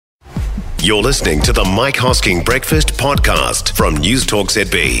You're listening to the Mike Hosking Breakfast Podcast from News Talk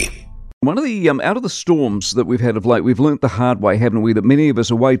ZB. One of the, out of the storms that we've had of late, we've learnt the hard way, haven't we, that many of us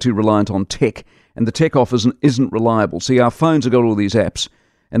are way too reliant on tech, and the tech offer isn't reliable. See, our phones have got all these apps,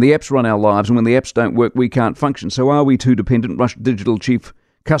 and the apps run our lives, and when the apps don't work, we can't function. So are we too dependent? Rush Digital Chief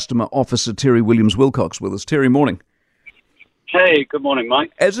Customer Officer Terry Williams-Willcock's with us. Terry, morning. Hey, good morning,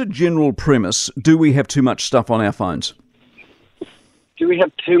 Mike. As a general premise, do we have too much stuff on our phones? Do we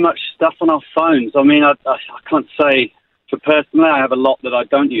have too much stuff on our phones? I mean, I can't say. For personally, I have a lot that I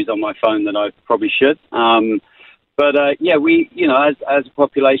don't use on my phone that I probably should. But we, as a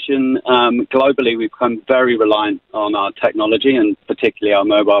population globally, we've become very reliant on our technology and particularly our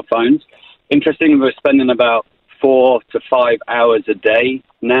mobile phones. Interestingly, we're spending about 4 to 5 hours a day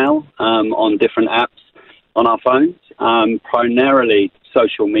now on different apps on our phones, primarily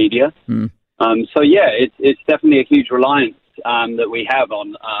social media. It's definitely a huge reliance that we have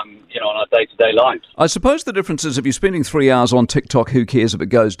on our day-to-day lives. I suppose the difference is if you're spending 3 hours on TikTok, who cares if it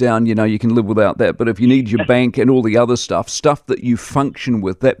goes down? You can live without that. But if you need your bank and all the other stuff that you function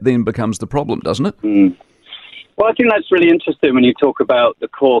with, that then becomes the problem, doesn't it? Well, I think that's really interesting when you talk about the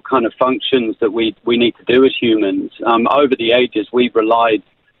core kind of functions that we need to do as humans. Over the ages, we've relied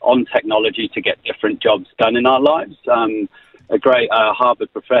on technology to get different jobs done in our lives. A great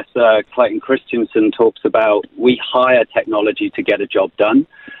Harvard professor, Clayton Christensen, talks about we hire technology to get a job done.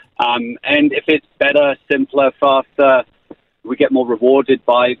 And if it's better, simpler, faster, we get more rewarded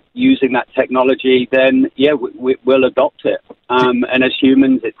by using that technology, then, we'll adopt it. And as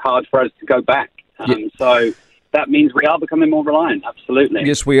humans, it's hard for us to go back. So that means we are becoming more reliant, absolutely.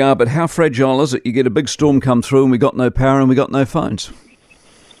 Yes, we are, but how fragile is it? You get a big storm come through and we got no power and we got no phones.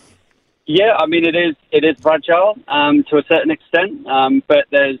 Yeah, I mean, it is fragile to a certain extent, but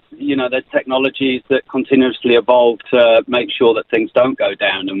there's technologies that continuously evolve to make sure that things don't go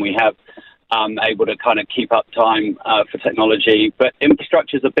down, and we have able to kind of keep up time for technology. But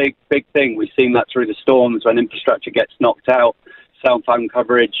infrastructure is a big thing. We've seen that through the storms. When infrastructure gets knocked out, cell phone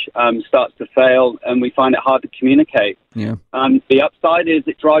coverage starts to fail, and we find it hard to communicate. Yeah. The upside is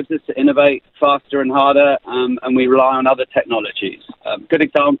it drives us to innovate faster and harder, and we rely on other technologies. A good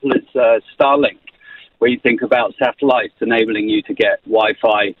example is Starlink, where you think about satellites enabling you to get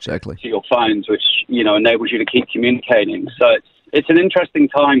Wi-Fi to your phones, which enables you to keep communicating. So it's an interesting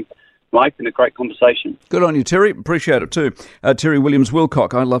time, Mike, and a great conversation. Good on you, Terry. Appreciate it too. Terry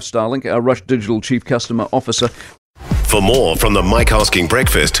Williams-Willcock, I love Starlink, our Rush Digital Chief Customer Officer. For more from the Mike Hosking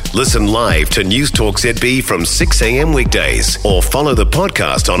Breakfast, listen live to News Talk ZB from 6 a.m. weekdays or follow the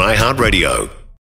podcast on iHeartRadio.